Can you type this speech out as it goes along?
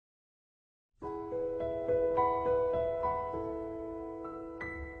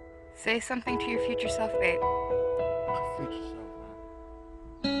Say something to your future self, babe. My future self,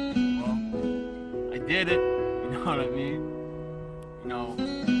 huh? Well, I did it. You know what I mean? You know,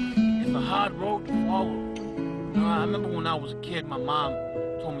 it's a hard road to follow. You know, I remember when I was a kid, my mom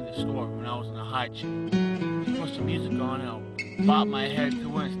told me this story when I was in a high chair. She put some music on and I bobbed my head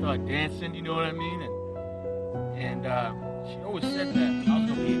to it and started dancing, you know what I mean? And she always said that I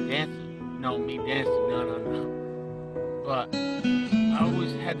was gonna be a dancer. You know, me dancing, no. But I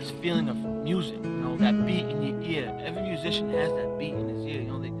always had this feeling of music, you know, that beat in your ear. Every musician has that beat in his ear, you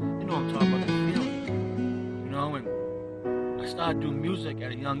know, they know what I'm talking about, that feeling. You know, and I started doing music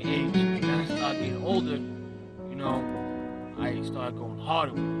at a young age, and then I started getting older, you know, I started going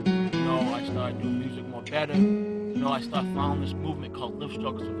harder with it. You know, I started doing music more better. You know, I started following this movement called Live,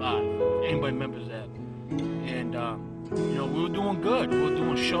 Struggle, Survive. If anybody remembers that. And, you know, we were doing good. We were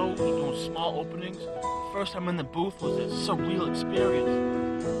doing shows, we were doing small openings. First time in the booth was a surreal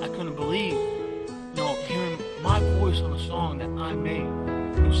experience. I couldn't believe, you know, hearing my voice on a song that I made.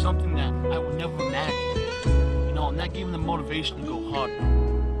 It was something that I would never imagine. You know, and that gave me the motivation to go harder.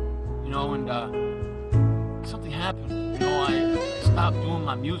 You know, and something happened. You know, I stopped doing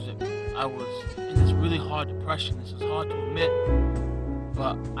my music. I was in this really hard depression. This is hard to admit,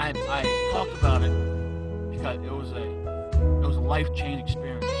 but I talked about it because it was a life-changing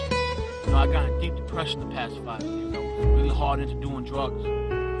experience. You know, I got in deep depression the past 5 years. I was really hard into doing drugs.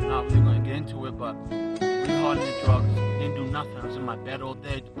 I'm not really going to get into it, but really hard into drugs. Didn't do nothing. I was in my bed all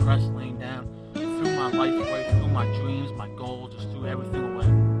day, depressed, laying down. Threw my life away, threw my dreams, my goals, just threw everything away.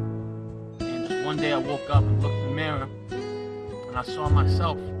 And just one day I woke up and looked in the mirror, and I saw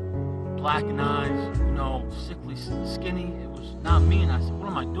myself, blackened eyes, you know, sickly, skinny. It was not me, and I said, what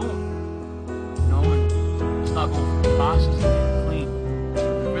am I doing? You know, and I started going through the process of getting clean.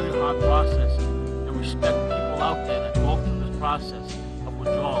 Really hard process, and respect people out there that go through this process of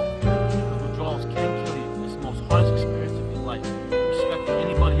withdrawal. Because withdrawals can kill you. It's the most hardest experience of your life. Respect to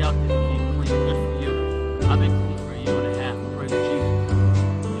anybody out there that came clean. Good for you. I've been clean for a year and a half. Praise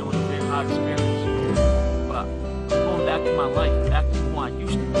Jesus. It was a very hard experience. But going back to my life, back to who I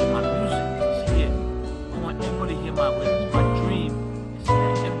used to be, my music is here. I want everybody to hear my lyrics. My dream is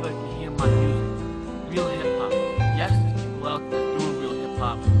that everybody can hear my music. Real hip hop. Yes, there's people out there doing real hip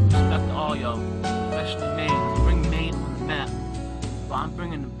hop. Respect to all y'all, especially Maine. Bring Maine on the map. But I'm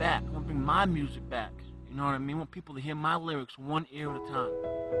bringing it back. I'm gonna bring my music back. You know what I mean? I want people to hear my lyrics one ear at a time.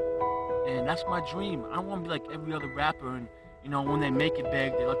 And that's my dream. I don't want to be like every other rapper and, you know, when they make it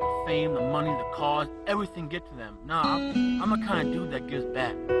big, they let the fame, the money, the cars, everything get to them. Nah, I'm the kind of dude that gives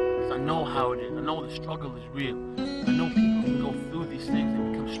back. Because I know how it is. I know the struggle is real. I know people can go through these things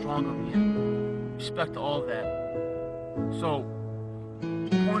and become stronger in the end. Respect to all that. So,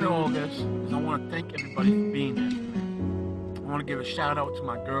 the point of all this is I want to thank everybody for being there for me. I want to give a shout out to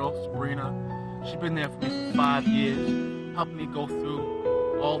my girl, Sabrina. She's been there for me for 5 years, helping me go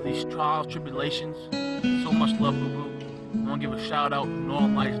through all these trials, tribulations. So much love, boo-boo. I want to give a shout out to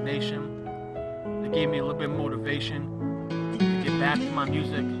Northern Lights Nation. They gave me a little bit of motivation to get back to my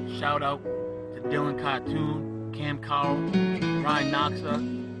music. Shout out to Dylan Cartoon, Cam Carl, Ryan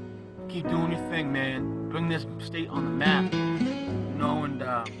Knoxa. Keep doing your thing, man. Bring this state on the map. You know, and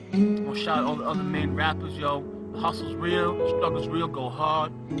I'll shout out all the other main rappers, yo. The hustle's real, the struggle's real, go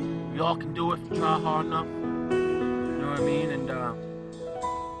hard. We all can do it if we try hard enough. You know what I mean? And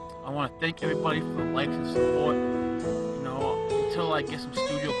I want to thank everybody for the likes and support. You know, until I get some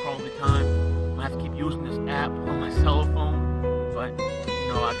studio quality time, I'm gonna have to keep using this app on my cell phone. But, you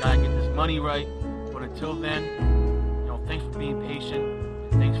know, I gotta get this money right. But until then, you know, thanks for being patient.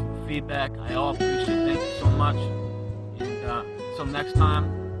 And thanks for the feedback. I all appreciate it. Thank you so much. And until next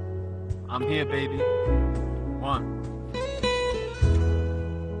time, I'm here, baby.